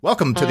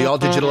Welcome to the All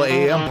Digital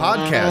AM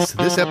podcast.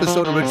 This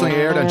episode originally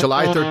aired on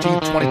July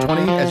 13th,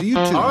 2020 as a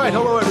YouTube. All right.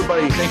 Hello,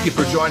 everybody. Thank you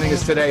for joining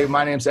us today.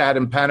 My name's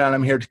Adam Penna, and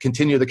I'm here to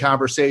continue the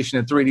conversation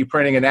in 3D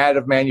printing and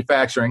additive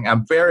manufacturing.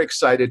 I'm very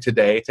excited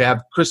today to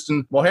have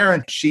Kristen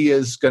Mulherin. She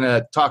is going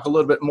to talk a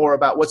little bit more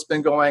about what's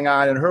been going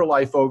on in her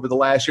life over the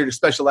last year,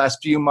 especially the last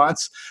few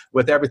months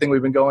with everything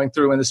we've been going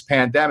through in this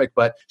pandemic.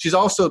 But she's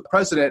also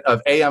president of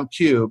AM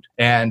Cubed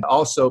and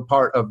also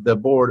part of the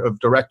board of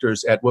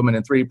directors at Women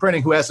in 3D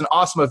Printing, who has an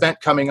awesome event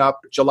coming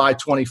up July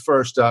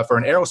 21st for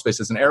an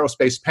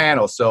aerospace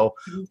panel. So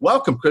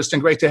welcome, Kristen.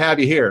 Great to have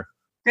you here.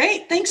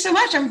 Great. Thanks so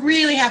much. I'm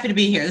really happy to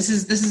be here. This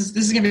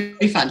is going to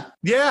be fun.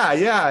 Yeah,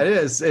 it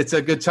is. It's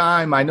a good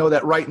time. I know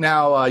that right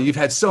now you've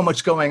had so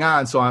much going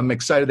on, so I'm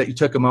excited that you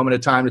took a moment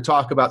of time to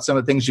talk about some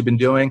of the things you've been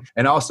doing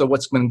and also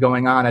what's been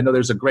going on. I know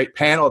there's a great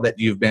panel that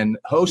you've been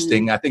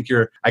hosting. I think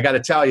I got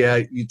to tell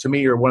you, to me,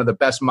 you're one of the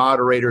best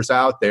moderators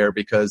out there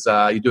because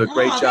you do a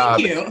great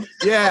job. Thank you.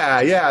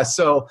 Yeah.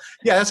 So,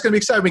 that's going to be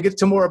exciting. We get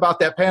to more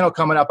about that panel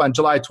coming up on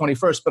July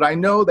 21st, but I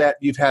know that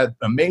you've had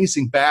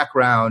amazing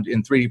background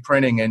in 3D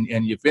printing and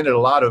you've been at a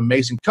lot of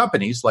amazing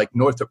companies like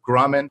Northrop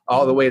Grumman,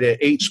 all the way to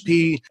HP,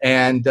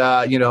 and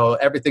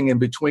everything in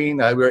between.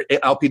 We're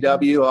at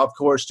LPW, of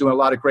course, doing a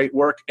lot of great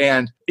work.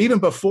 And even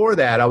before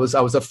that, I was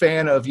a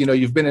fan of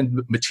you've been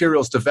in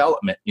materials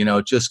development.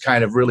 Just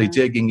kind of really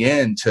digging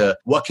into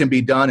what can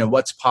be done and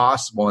what's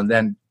possible, and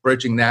then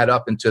bridging that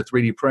up into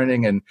 3D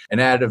printing and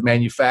additive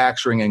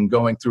manufacturing and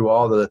going through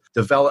all the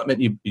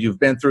development you've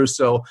been through.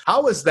 So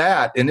how was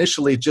that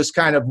initially, just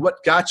kind of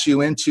what got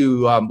you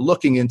into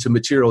looking into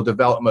material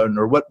development,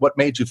 or what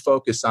made you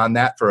focus on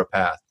that for a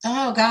path?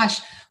 Oh,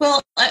 gosh.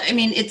 Well, I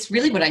mean, it's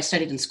really what I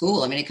studied in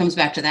school. I mean, it comes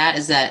back to that,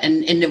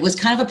 and it was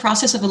kind of a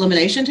process of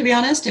elimination, to be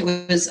honest.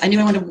 I knew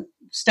I wanted to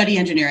study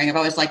engineering. I've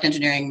always liked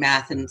engineering,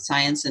 math and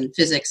science and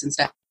physics and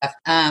stuff.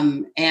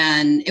 And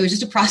it was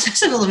just a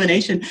process of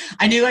elimination.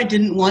 I knew I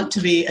didn't want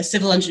to be a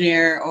civil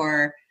engineer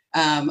or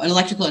an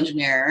electrical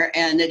engineer.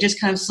 And it just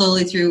kind of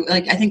slowly through,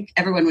 like, I think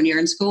everyone, when you're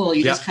in school,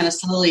 you just kind of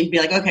slowly be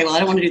like, okay, well, I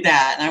don't want to do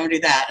that. And I don't want to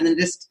do that. And then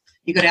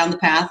you go down the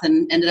path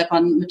and ended up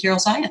on material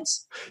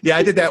science. Yeah,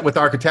 I did that with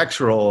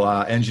architectural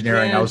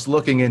engineering. Yeah. I was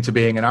looking into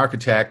being an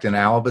architect, and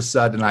all of a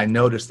sudden I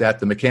noticed that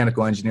the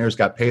mechanical engineers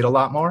got paid a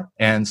lot more.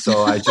 And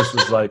so I just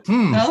was like,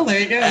 Oh, there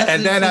you go.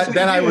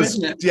 Then I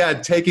was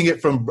taking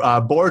it from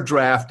board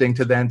drafting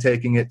to then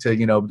taking it to,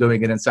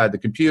 doing it inside the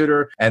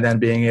computer, and then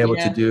being able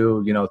to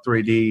do,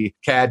 3D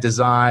CAD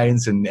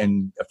designs.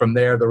 And from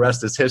there, the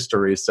rest is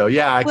history. So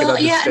I could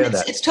understand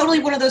that. It's totally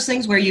one of those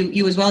things where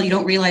you as well, you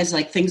don't realize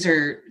like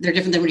they're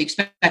different than what you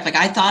expect. Like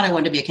I thought I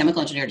wanted to be a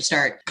chemical engineer to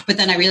start, but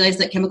then I realized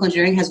that chemical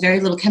engineering has very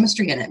little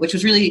chemistry in it, which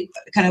was really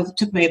kind of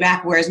took me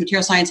aback, whereas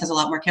material science has a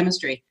lot more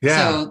chemistry. Yeah.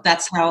 So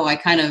that's how I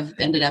kind of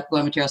ended up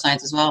going material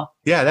science as well.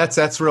 Yeah,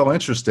 that's real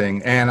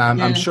interesting. And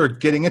I'm sure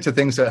getting into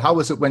things, how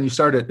was it when you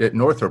started at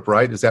Northrop,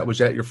 right? Was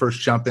that your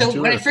first jump into it?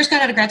 So when I first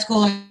got out of grad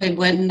school, I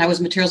went and I was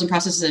materials and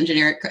processes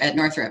engineer at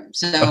Northrop.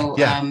 So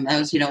that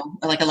was,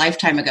 like a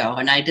lifetime ago.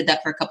 And I did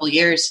that for a couple of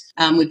years.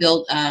 We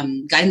built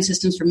guidance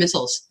systems for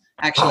missiles,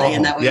 actually.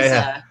 And that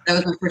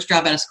was my first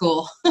job out of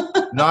school.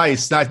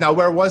 Nice. Now,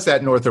 where was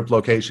that Northrop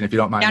location, if you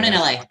don't mind? Down in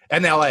LA.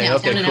 In LA. Yeah,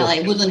 okay, down in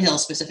LA, Woodland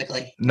Hills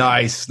specifically.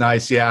 Nice.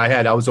 Yeah,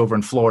 I was over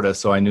in Florida,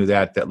 so I knew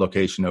that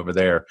location over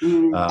there.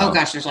 Oh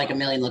gosh, there's like a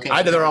million locations.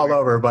 I know they're all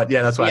over, but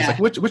that's why I was like,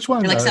 which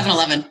one? You're like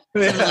 7-Eleven.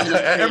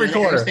 Every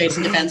corner. Aerospace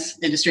and defense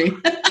industry.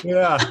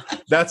 Yeah,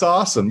 that's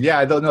awesome.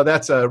 Yeah, no,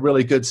 that's a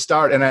really good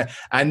start. And I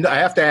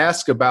have to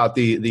ask about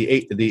the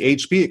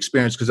HP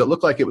experience, because it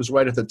looked like it was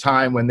right at the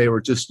time when they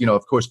were just,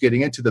 of course,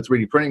 getting into the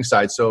 3D printing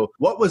side. So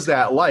what was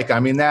that like? I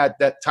mean, that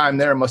time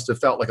there must have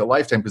felt like a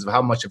lifetime because of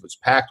how much it was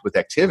packed with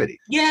activity.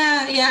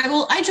 Yeah.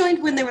 Well, I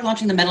joined when they were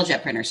launching the metal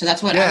jet printer. So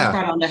that's what I was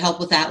brought on to help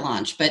with that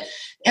launch. But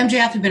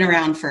MJF had been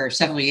around for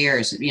several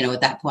years,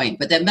 at that point.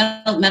 But that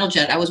metal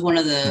jet, I was one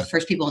of the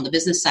first people on the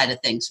business side of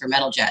things for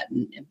metal jet.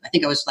 And I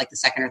think I was like the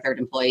second or third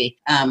employee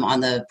on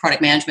the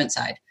product management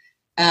side.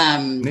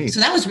 So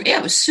that was,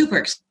 it was super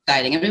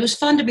exciting. I mean, it was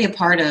fun to be a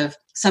part of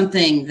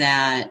something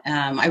that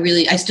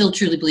I still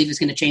truly believe is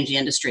going to change the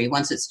industry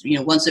once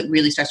it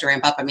really starts to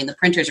ramp up. I mean, the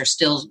printers are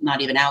still not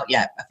even out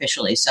yet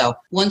officially. So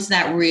once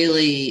that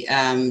really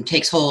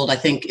takes hold, I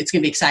think it's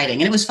going to be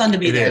exciting. And it was fun to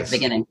be there at the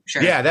beginning.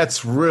 Sure. Yeah,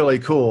 that's really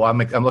cool. I'm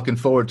looking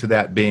forward to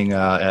that being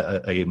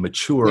a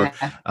mature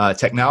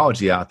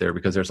technology out there,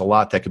 because there's a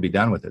lot that could be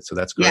done with it. So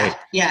that's great.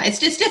 Yeah. It's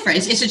different.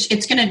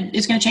 It's going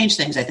to change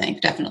things. I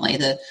think definitely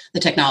the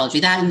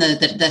technology, that and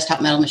the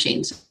desktop metal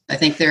machines. I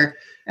think they're.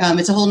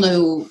 It's a whole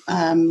new,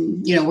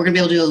 we're going to be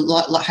able to do a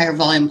lot higher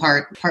volume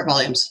part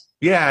volumes.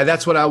 Yeah,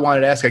 that's what I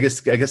wanted to ask. I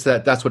guess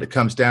that's what it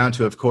comes down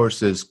to, of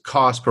course, is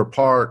cost per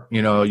part.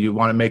 You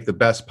want to make the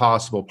best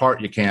possible part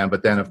you can,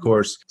 but then, of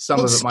course, some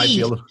of it might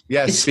be a little...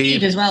 Yeah,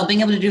 speed as well.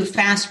 Being able to do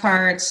fast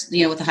parts,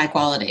 with a high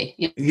quality.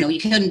 You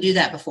couldn't do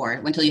that before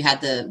until you had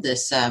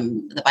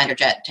the binder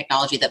jet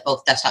technology that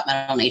both Desktop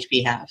Metal and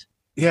HP have.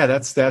 Yeah,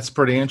 that's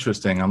pretty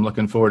interesting. I'm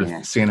looking forward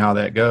to seeing how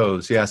that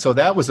goes. Yeah, so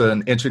that was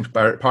an interesting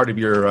part of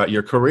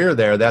your career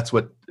there. That's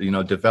what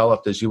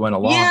developed as you went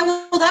along. Yeah,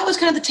 well, that was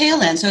kind of the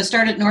tail end. So I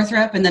started at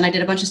Northrop, and then I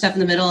did a bunch of stuff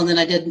in the middle, and then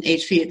I did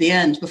HP at the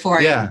end before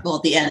I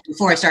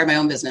started my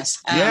own business.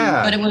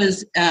 But it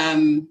was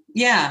it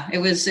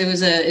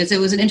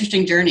was an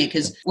interesting journey,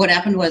 because what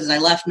happened was I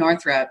left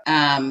Northrop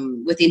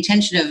with the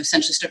intention of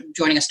essentially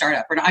joining a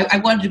startup. I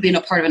wanted to be in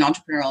a part of an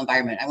entrepreneurial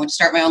environment. I wanted to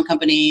start my own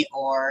company,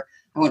 or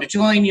I want to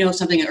join,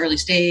 something at an early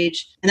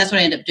stage. And that's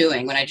what I ended up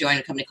doing when I joined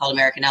a company called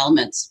American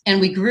Elements. And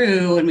we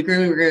grew and we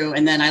grew and grew.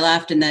 And then I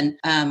left, and then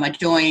I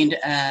joined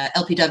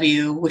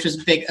LPW, which was a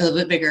little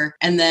bit bigger.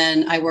 And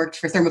then I worked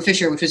for Thermo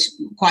Fisher, which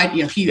was quite,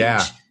 huge.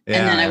 Yeah.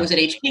 And then I was at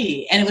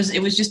HP, and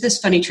it was just this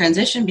funny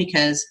transition,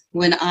 because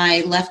when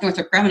I left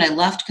Northrop Grumman, I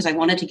left because I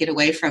wanted to get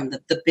away from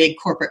the big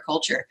corporate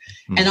culture.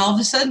 And all of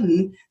a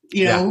sudden,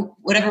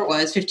 whatever it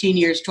was, 15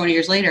 years, 20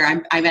 years later,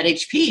 I'm at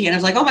HP, and I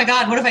was like, oh my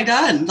God, what have I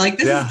done? Like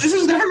this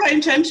was never my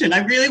intention.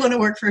 I really want to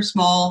work for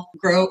small,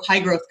 high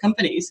growth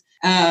companies.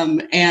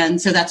 And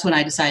so that's when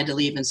I decided to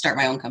leave and start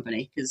my own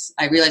company, because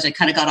I realized I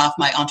kind of got off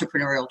my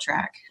entrepreneurial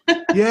track.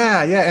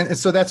 Yeah. And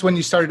so that's when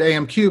you started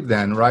AM Cube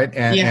then, right?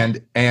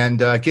 And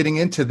getting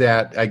into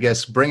that, I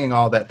guess, bringing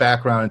all that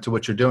background into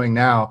what you're doing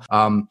now,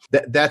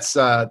 that's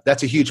a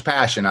huge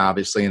passion,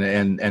 obviously,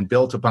 and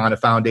built upon a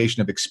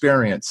foundation of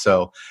experience.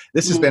 So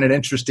this has been an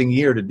interesting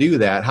year to do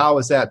that. How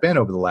has that been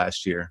over the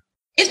last year?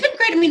 It's been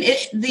great. I mean,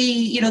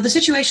 the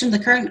situation, the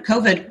current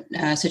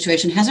COVID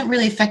situation hasn't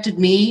really affected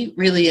me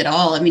really at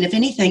all. I mean, if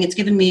anything, it's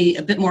given me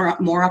a bit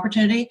more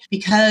opportunity,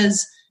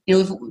 because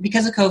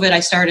because of COVID,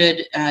 I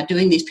started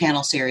doing these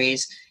panel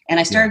series, and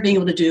I started being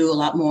able to do a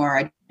lot more.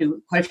 I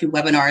do quite a few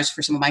webinars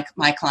for some of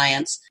my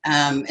clients.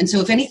 And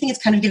so if anything,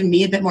 it's kind of given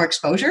me a bit more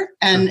exposure.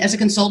 And as a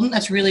consultant,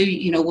 that's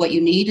really, what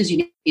you need is you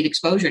need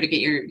exposure to get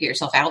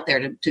yourself out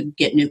there to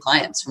get new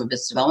clients from a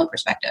business development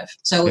perspective.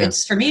 So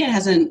it's, for me, it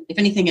hasn't, if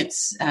anything,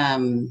 it's,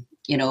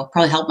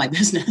 probably helped my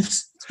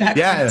business.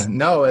 Yeah,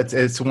 no,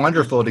 it's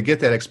wonderful to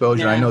get that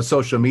exposure. I know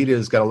social media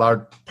has got a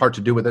large part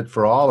to do with it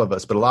for all of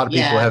us, but a lot of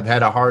people have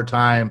had a hard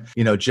time,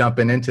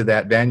 jumping into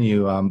that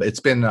venue. It's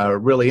been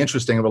really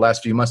interesting over the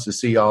last few months to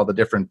see all the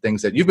different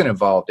things that you've been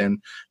involved in.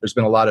 There's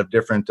been a lot of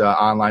different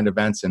online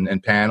events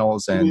and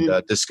panels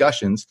and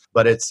discussions,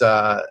 but it's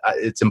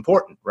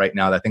important right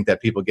now. I think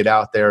that people get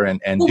out there and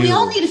do. We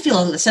all need to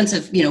feel a sense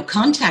of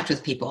contact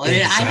with people.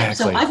 Exactly.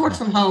 So I've worked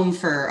from home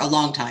for a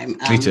long time,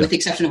 with the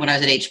exception of when I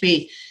was at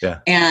HP. Yeah.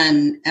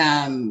 And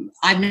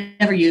I've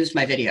never used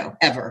my video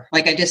ever.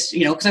 Like I just,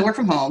 because I work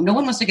from home, no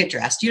one wants to get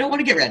dressed. You don't want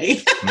to get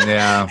ready.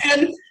 Yeah.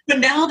 But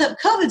now that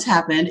COVID's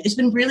happened, it's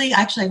been really,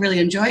 actually, I really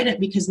enjoyed it,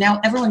 because now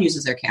everyone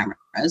uses their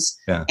cameras.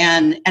 Yeah.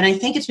 And I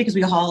think it's because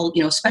we all,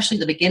 especially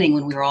at the beginning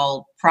when we were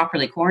all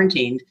properly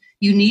quarantined,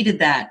 you needed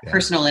that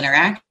personal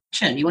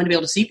interaction. You want to be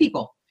able to see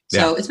people.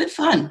 So it's been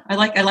fun. I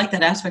like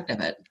that aspect of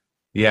it.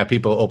 Yeah,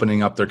 people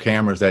opening up their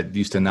cameras that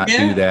used to not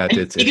do that.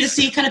 You get to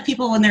see kind of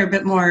people when they're a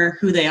bit more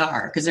who they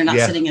are, because they're not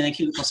sitting in a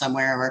cubicle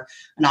somewhere or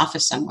an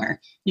office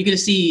somewhere. You get to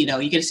see,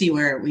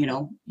 where,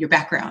 your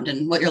background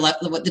and what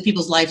the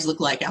people's lives look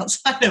like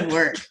outside of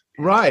work.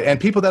 Right. And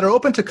people that are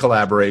open to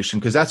collaboration,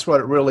 because that's what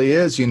it really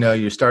is.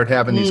 You start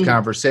having these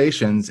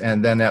conversations,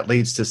 and then that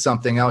leads to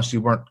something else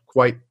you weren't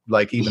quite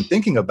even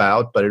thinking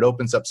about, but it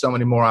opens up so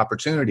many more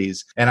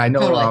opportunities. And I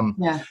know,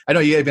 I know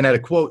you even had a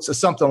quote, so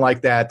something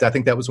like that. I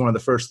think that was one of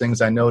the first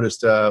things I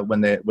noticed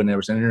when there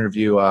was an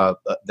interview that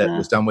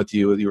was done with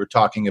you. You were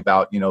talking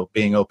about,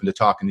 being open to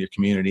talking to your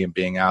community and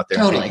being out there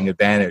and taking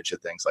advantage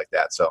of things like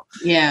that. So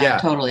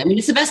totally. I mean,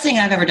 it's the best thing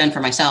I've ever done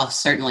for myself,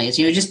 certainly, is,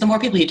 just the more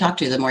people you talk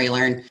to, the more you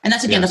learn. And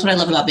that's what I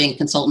love about being a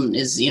consultant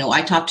is,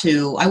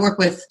 I work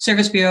with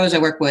service bureaus, I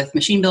work with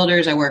machine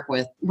builders, I work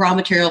with raw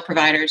material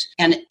providers,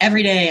 and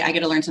every day I get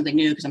to learn something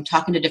new, because I'm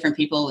talking to different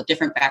people with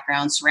different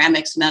backgrounds,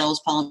 ceramics,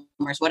 metals,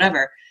 polymers,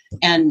 whatever.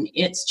 And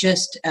it's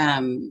just,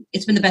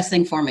 it's been the best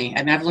thing for me.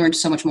 I mean, I've learned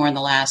so much more in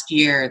the last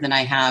year than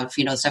I have,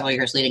 several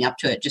years leading up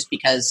to it, just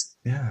because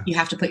you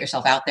have to put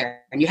yourself out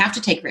there, and you have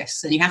to take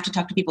risks, and you have to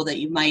talk to people that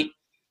you might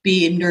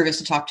be nervous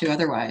to talk to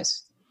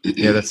otherwise.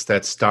 Yeah, that's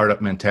that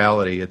startup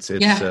mentality. It's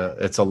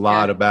a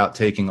lot about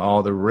taking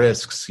all the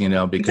risks,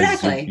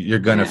 because you're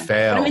going to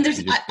fail. But I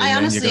mean, I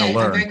honestly, I'm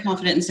very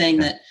confident in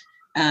saying that,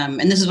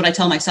 and this is what I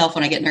tell myself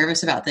when I get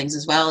nervous about things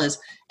as well, is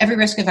every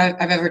risk I've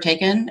ever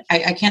taken,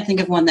 I can't think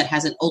of one that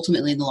hasn't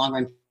ultimately in the long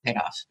run paid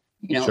off.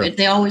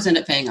 They always end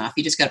up paying off.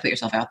 You just got to put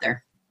yourself out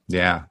there.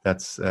 Yeah,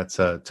 that's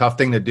a tough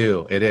thing to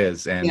do. It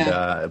is, and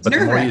but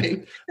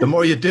the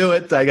more you do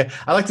it, I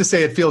like to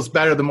say it feels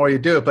better the more you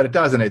do it, but it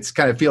doesn't. It's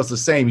kind of feels the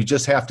same. You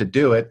just have to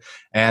do it,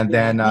 and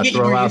then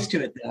throw out. Used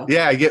to it, though.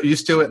 Yeah, get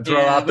used to it and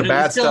throw out the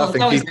bad stuff.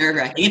 It's always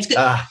nerve-wracking. It's good.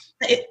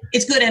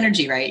 It's good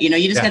energy, right? You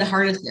just got to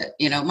harness it.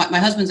 My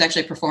husband's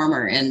actually a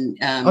performer, and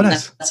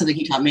nice. That's something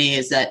he taught me,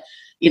 is that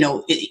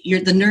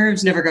the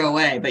nerves never go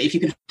away, but if you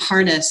can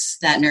harness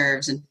that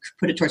nerves and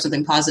put it towards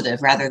something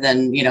positive rather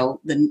than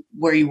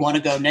where you want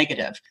to go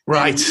negative,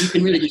 right? You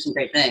can really do some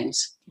great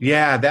things.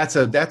 Yeah,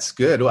 that's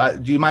good.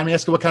 Do you mind me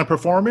asking what kind of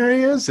performer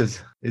he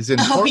is? is in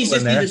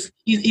Portland.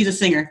 He's a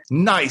singer.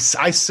 Nice.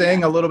 I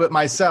sang a little bit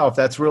myself.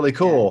 That's really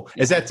cool.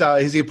 Yeah. Is that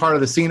is he part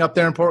of the scene up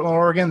there in Portland,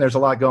 Oregon? There's a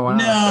lot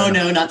going on.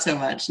 No, not so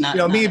much.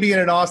 Me being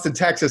in Austin,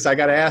 Texas, I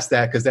got to ask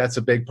that because that's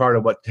a big part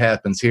of what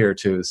happens here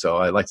too. So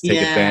I like to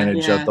take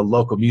advantage of the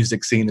local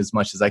music scene as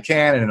much as I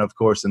can, and of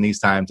course, in these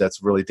times,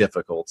 that's really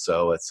difficult.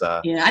 So it's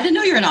I didn't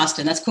know you were in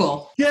Austin. That's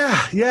cool.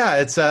 Yeah.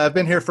 It's I've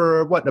been here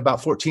for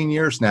about 14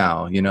 years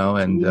now.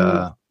 And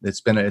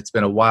it's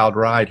been a wild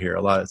ride here.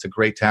 It's a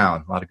great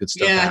town. A lot of good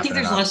stuff. Yeah, I think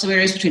there's a lot of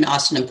similarities between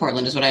Austin and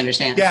Portland, is what I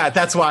understand. Yeah,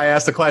 that's why I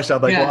asked the question.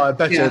 I'm like, well, I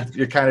bet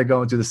you're kind of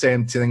going through the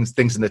same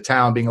things in the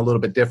town, being a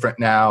little bit different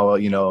now.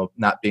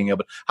 Not being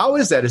able. How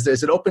is that? Is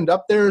it opened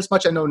up there as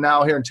much? I know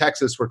now here in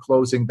Texas we're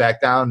closing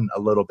back down a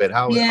little bit.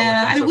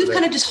 We've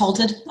kind of just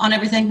halted on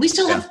everything. We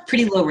still have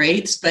pretty low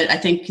rates, but I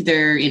think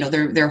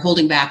they're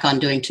holding back on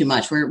doing too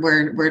much.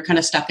 We're kind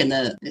of stuck in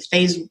the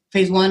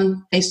phase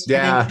one.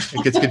 Yeah,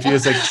 it gets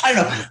confusing. I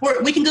don't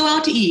know. We can go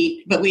out to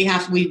eat, but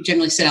we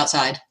generally sit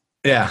outside.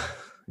 Yeah,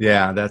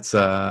 that's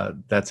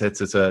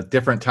it's a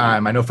different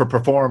time. I know for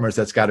performers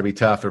that's got to be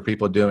tough for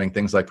people doing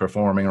things like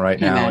performing right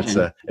now.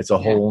 Imagine. It's a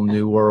whole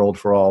new world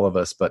for all of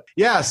us. But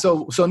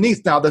so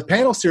neat. Now the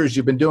panel series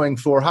you've been doing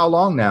for how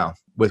long now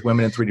with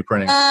women in 3D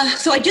printing?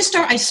 So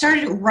I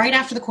started right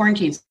after the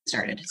quarantine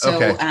started.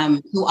 So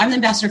I'm the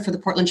ambassador for the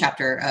Portland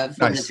chapter of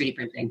Women in 3D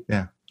Printing.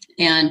 Yeah,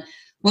 and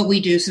what we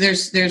do, so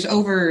there's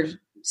over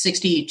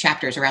 60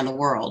 chapters around the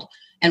world,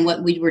 and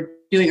what we were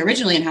doing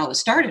originally and how it was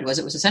started was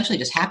essentially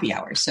just happy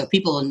hours. So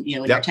people in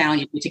your town,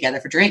 you'd be together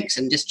for drinks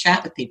and just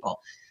chat with people.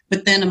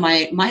 But then in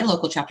my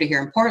local chapter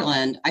here in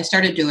Portland, I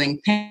started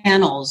doing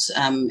panels,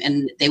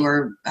 and they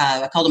were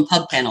I called them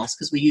pub panels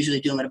because we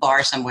usually do them at a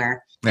bar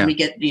somewhere. Yeah. And we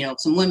get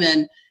some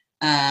women.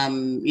 I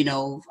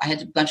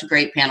had a bunch of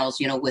great panels,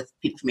 with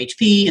people from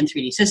HP and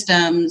 3D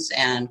Systems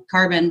and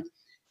Carbon,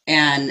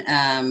 and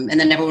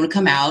then everyone would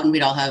come out and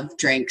we'd all have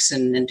drinks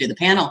and do the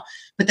panel.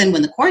 But then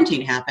when the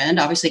quarantine happened,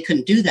 obviously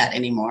couldn't do that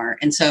anymore.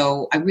 And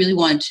so I really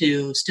wanted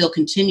to still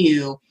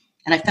continue.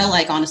 And I felt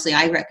like, honestly,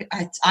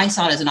 I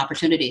saw it as an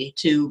opportunity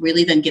to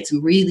really then get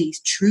some really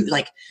true,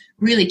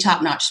 really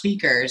top-notch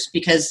speakers,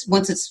 because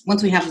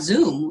once we have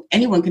Zoom,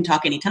 anyone can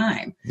talk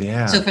anytime.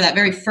 Yeah. So for that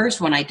very first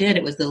one I did,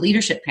 it was the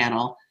leadership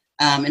panel.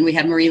 And we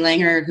had Marie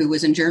Langer, who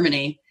was in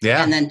Germany.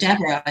 Yeah. And then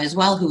Deborah as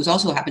well, who was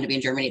also happened to be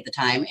in Germany at the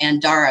time.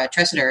 And Dara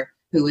Tressiter,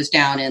 who was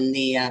down in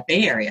the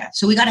Bay Area.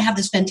 So we got to have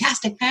this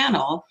fantastic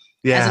panel.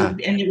 Yeah.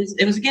 And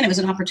it was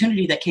an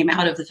opportunity that came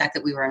out of the fact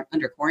that we were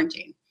under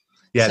quarantine.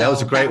 Yeah, so that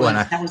was a great one.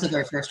 That was the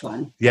very first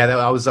one. Yeah,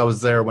 I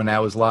was there when that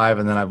was live,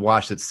 and then I've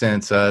watched it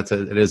since. It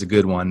is a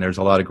good one. There's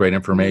a lot of great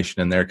information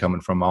in there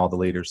coming from all the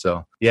leaders.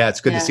 So yeah,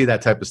 it's good to see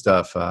that type of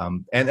stuff.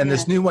 And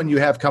this new one you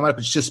have coming up,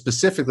 it's just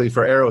specifically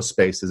for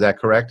aerospace. Is that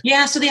correct?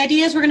 Yeah. So the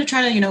idea is we're going to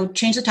try to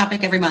change the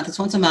topic every month. It's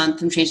once a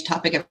month, and change the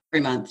topic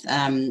every month.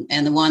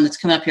 And the one that's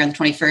coming up here on the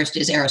 21st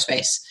is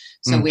aerospace.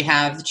 So we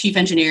have the chief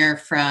engineer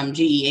from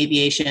GE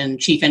Aviation,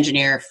 chief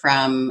engineer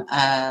from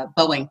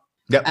Boeing.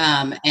 Yep.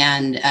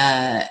 And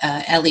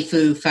Ellie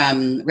Fu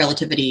from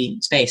Relativity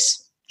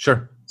Space.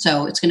 Sure.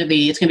 So it's going to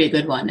be a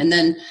good one. And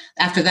then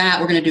after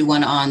that, we're going to do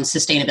one on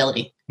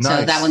sustainability. Nice.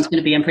 So that one's going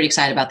to be, I'm pretty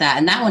excited about that.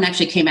 And that one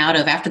actually came out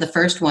of, after the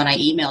first one, I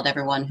emailed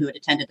everyone who had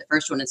attended the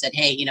first one and said,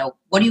 hey,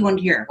 what do you want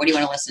to hear? What do you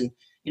want to listen?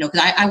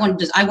 Because I want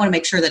to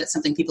make sure that it's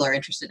something people are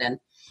interested in.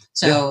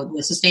 So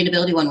the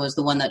sustainability one was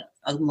the one that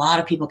a lot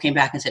of people came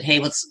back and said,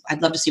 hey,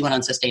 I'd love to see one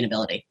on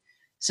sustainability.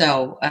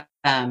 So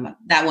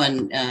that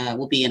one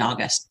will be in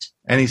August.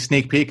 Any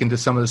sneak peek into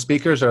some of the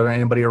speakers? Are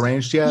anybody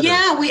arranged yet?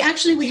 Yeah, we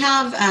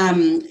have,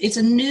 it's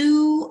a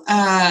new,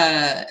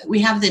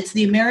 it's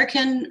the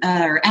American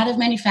Additive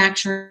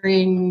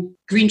Manufacturing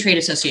Green Trade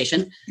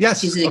Association.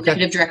 Yes. She's the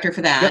executive director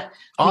for that. Yep.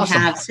 Awesome.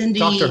 We have Cindy.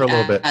 Talk to her a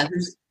little bit.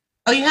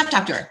 You have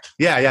talked to her?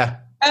 Yeah.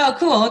 Oh,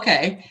 cool.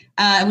 Okay.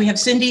 We have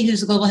Cindy,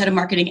 who's the global head of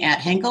marketing at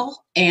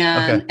Henkel,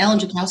 and Ellen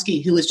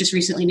Jakowski, who was just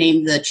recently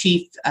named the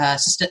chief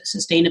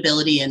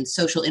sustainability and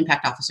social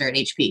impact officer at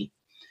HP.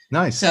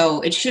 Nice.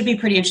 So it should be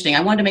pretty interesting.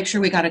 I wanted to make sure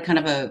we got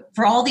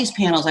for all these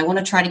panels, I want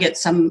to try to get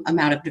some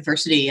amount of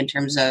diversity in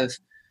terms of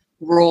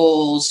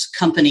roles,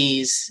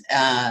 companies,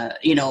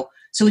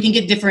 so we can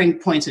get differing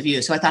points of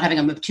view. So I thought having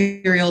a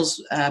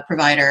materials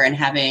provider and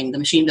having the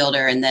machine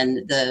builder and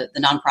then the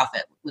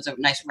nonprofit was a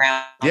nice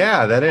round.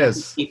 Yeah, that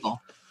is.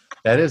 People.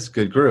 That is a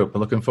good group.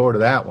 I'm looking forward to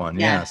that one.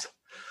 Yeah. Yes.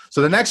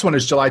 So the next one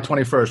is July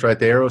 21st, right?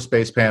 The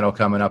aerospace panel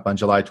coming up on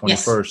July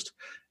 21st. Yes.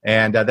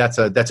 And that's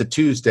a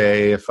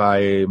Tuesday, if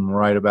I'm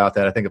right about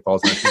that. I think it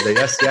falls on a Tuesday.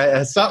 Yes,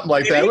 yeah, something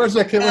like that. Where's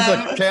the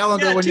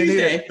calendar when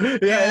Tuesday. You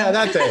need it? Yeah,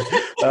 that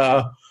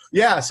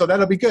day. So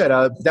that'll be good.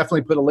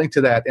 Definitely put a link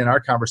to that in our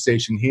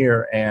conversation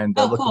here. And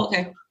cool.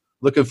 Okay.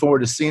 Looking forward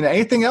to seeing it.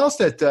 Anything else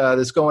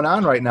that's going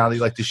on right now that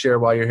you'd like to share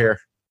while you're here?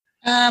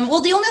 Well,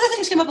 the only other thing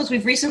that's come up was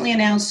we've recently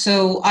announced,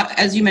 so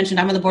as you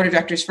mentioned, I'm on the board of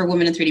directors for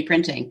Women in 3D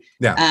Printing.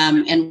 Yeah.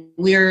 And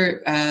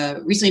we're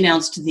recently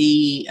announced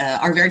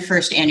our very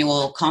first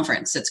annual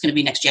conference that's going to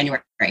be next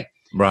January.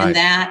 Right. And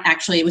that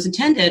actually, it was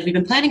intended, we've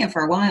been planning it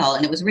for a while,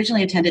 and it was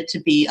originally intended to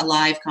be a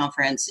live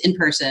conference in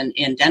person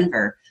in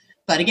Denver.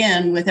 But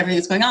again, with everything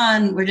that's going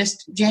on, we're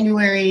just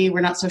January, we're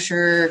not so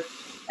sure.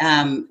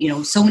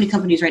 So many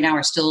companies right now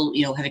are still,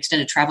 have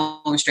extended travel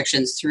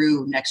restrictions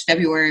through next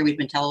February, we've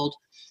been told.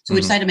 So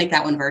we decided to make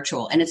that one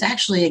virtual. And it's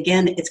actually,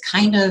 again, I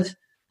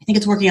think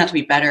it's working out to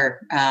be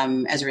better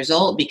as a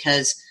result,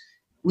 because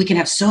we can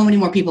have so many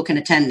more people can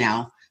attend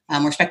now.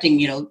 We're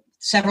expecting,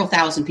 several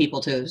thousand people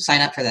to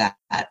sign up for that.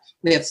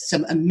 We have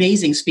some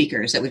amazing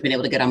speakers that we've been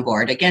able to get on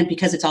board, again,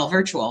 because it's all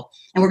virtual.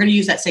 And we're going to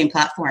use that same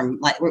platform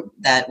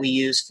that we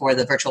use for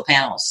the virtual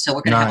panels. So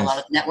we're going to have a lot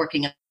of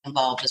networking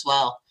involved as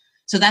well.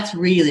 So that's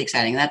really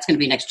exciting. That's going to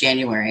be next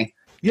January.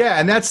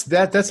 Yeah, and that's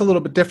a little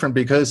bit different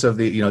because of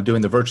the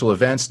doing the virtual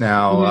events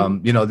now.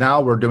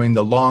 Now we're doing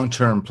the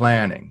long-term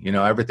planning.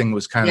 Everything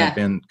was kind of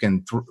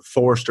been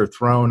forced or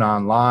thrown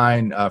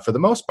online for the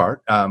most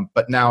part,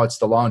 but now it's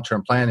the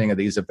long-term planning of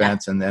these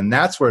events, and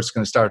that's where it's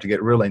going to start to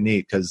get really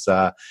neat because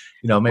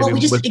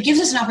it gives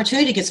us an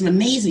opportunity to get some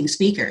amazing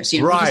speakers.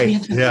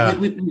 Right?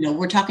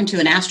 We're talking to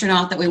an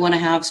astronaut that we want to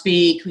have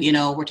speak.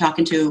 We're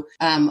talking to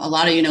a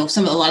lot of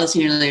the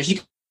senior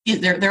leaders.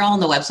 They're all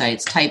on the website.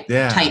 It's type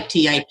TIPE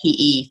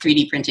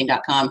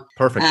 3dprinting.com.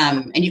 Perfect.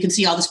 And you can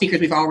see all the speakers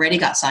we've already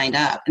got signed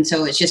up. And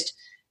so it's just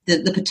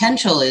the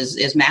potential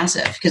is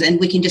massive and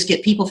we can just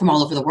get people from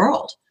all over the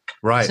world.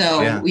 Right.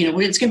 So,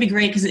 it's going to be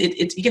great because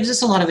it gives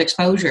us a lot of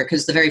exposure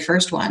because the very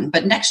first one.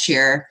 But next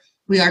year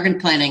we are going to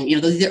planning,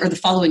 the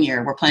following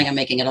year, we're planning on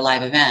making it a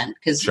live event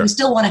because we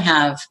still want to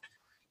have,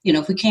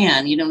 if we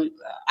can,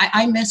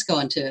 I miss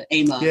going to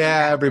AMA.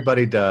 Yeah,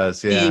 everybody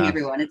does. Yeah. Seeing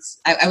everyone.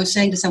 I was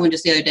saying to someone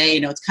just the other day,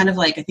 it's kind of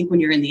like, I think when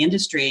you're in the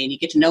industry and you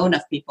get to know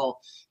enough people,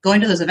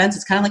 going to those events,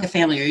 it's kind of like a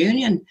family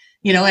reunion,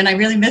 and I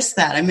really miss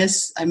that. I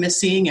miss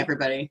seeing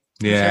everybody.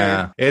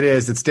 Yeah, sure. It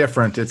is. It's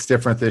different. It's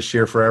different this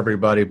year for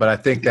everybody. But I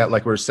think that,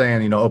 like we're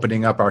saying,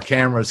 opening up our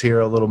cameras here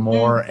a little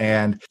more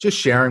and just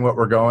sharing what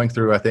we're going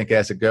through, I think,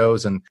 as it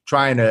goes, and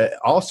trying to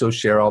also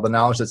share all the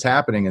knowledge that's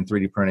happening in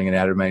 3D printing and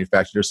additive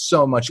manufacturing. There's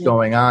so much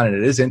going on, and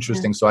it is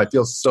interesting. So I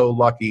feel so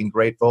lucky and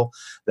grateful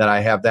that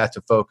I have that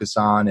to focus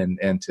on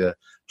and to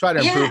try to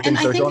improve things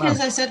that are going on.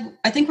 As I said,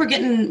 I think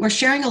we're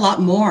sharing a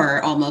lot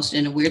more almost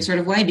in a weird sort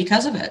of way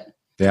because of it.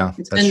 Yeah,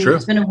 that's true.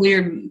 It's been a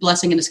weird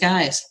blessing in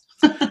disguise.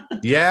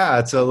 Yeah,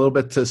 it's a little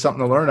bit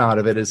something to learn out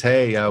of it is,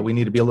 hey, we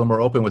need to be a little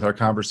more open with our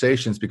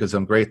conversations because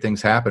some great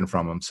things happen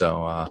from them.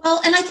 So,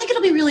 and I think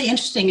it'll be really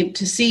interesting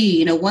to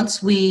see,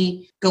 once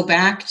we go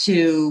back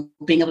to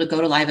being able to go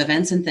to live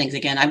events and things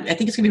again, I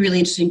think it's going to be really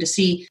interesting to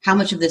see how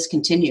much of this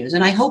continues.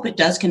 And I hope it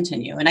does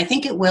continue. And I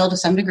think it will to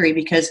some degree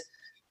because,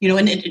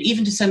 and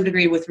even to some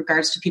degree with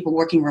regards to people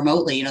working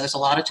remotely, there's a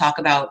lot of talk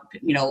about,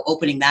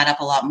 opening that up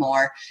a lot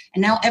more.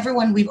 And now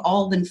we've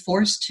all been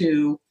forced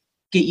to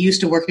get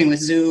used to working with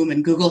Zoom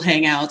and Google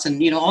Hangouts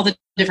and, all the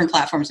different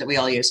platforms that we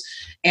all use.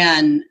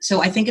 And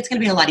so I think it's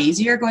going to be a lot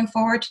easier going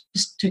forward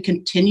to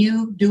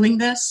continue doing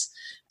this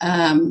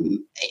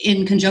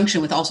in conjunction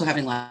with also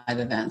having live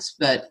events.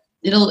 But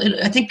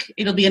I think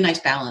it'll be a nice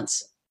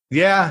balance.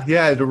 Yeah.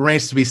 It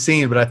remains to be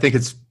seen, but I think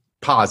it's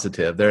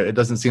positive. It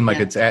doesn't seem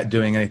like it's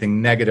doing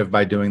anything negative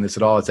by doing this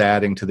at all. It's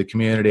adding to the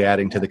community,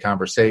 adding to the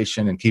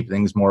conversation and keep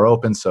things more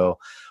open. So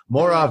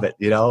more of it,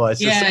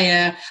 It's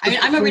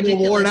I'm a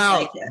ridiculous, worn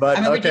out, but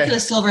I'm a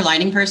ridiculous silver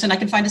lining person. I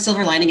can find a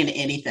silver lining in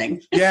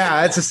anything.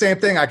 Yeah, it's the same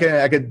thing. I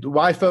could.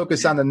 Why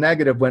focus on the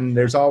negative when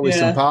there's always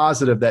some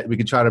positive that we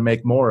could try to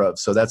make more of?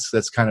 So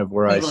that's kind of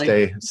where I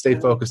stay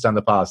focused on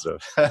the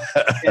positive.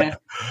 Yeah.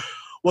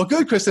 Well,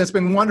 good, Kristen. It's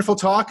been wonderful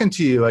talking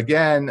to you.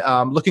 Again,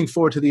 looking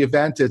forward to the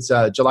event. It's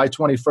July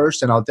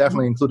 21st, and I'll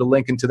definitely include a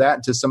link into that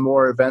and to some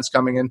more events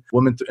coming in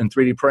Women in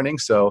 3D Printing.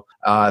 So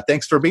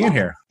thanks for being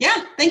here.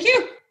 Yeah, thank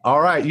you. All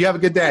right. You have a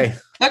good day.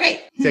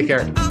 Okay. Take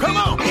care. Come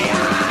on.